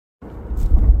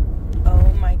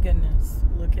goodness.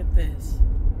 Look at this.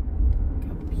 Look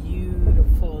how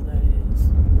beautiful that is.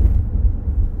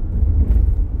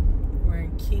 We're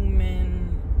in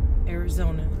Kingman,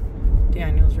 Arizona.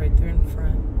 Daniel's right there in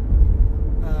front.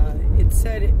 It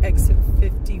said exit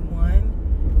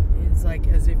 51 is like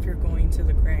as if you're going to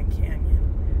the Grand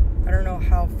Canyon. I don't know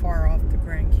how far off the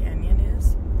Grand Canyon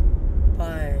is,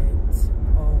 but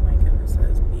oh my goodness, that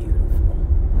is beautiful.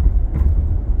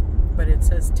 But it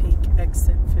says take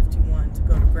exit 51 to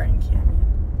go to Grand Canyon.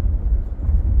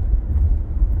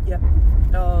 Yep.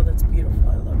 Oh, that's beautiful.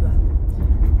 I love that.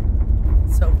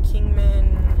 So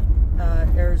Kingman,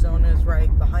 Arizona is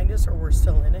right behind us, or we're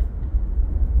still in it.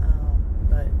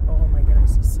 But oh my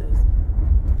goodness, this is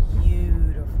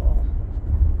beautiful.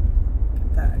 Look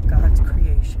at that, God's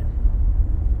creation.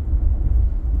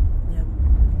 Yep.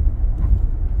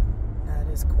 That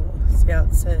is cool. See how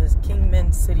it says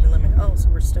Kingman city limit. Oh, so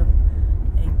we're still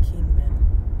in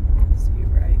Kingman. See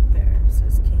right there, it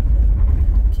says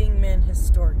Kingman. Kingman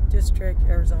Historic District,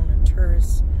 Arizona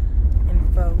Tourist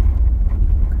Info.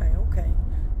 Okay.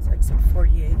 It's exit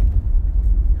 48.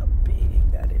 How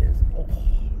big that is. Oh,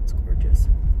 it's gorgeous.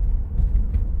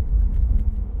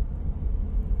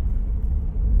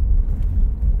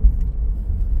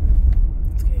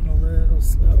 It's getting a little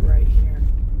slow right here.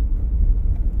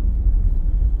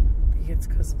 I think it's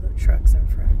because of the trucks in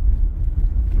front.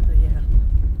 But yeah.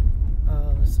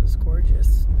 Oh, this is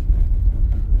gorgeous.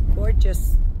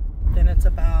 Gorgeous. Then it's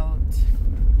about,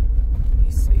 let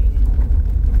me see,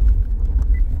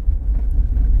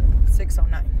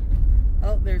 6:09.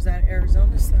 Oh, there's that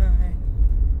Arizona sign.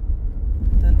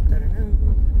 Dun, dun, dun, dun.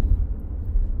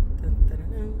 Dun, dun,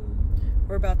 dun.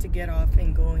 We're about to get off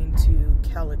and going to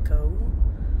Calico.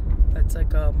 That's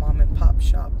like a mom and pop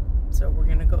shop. So we're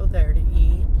gonna go there to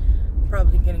eat.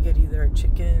 Probably gonna get either a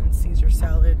chicken Caesar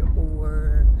salad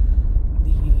or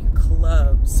the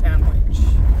club sandwich.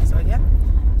 So yeah,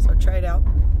 so try it out,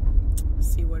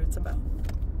 see what it's about.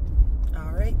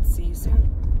 All right, see you soon.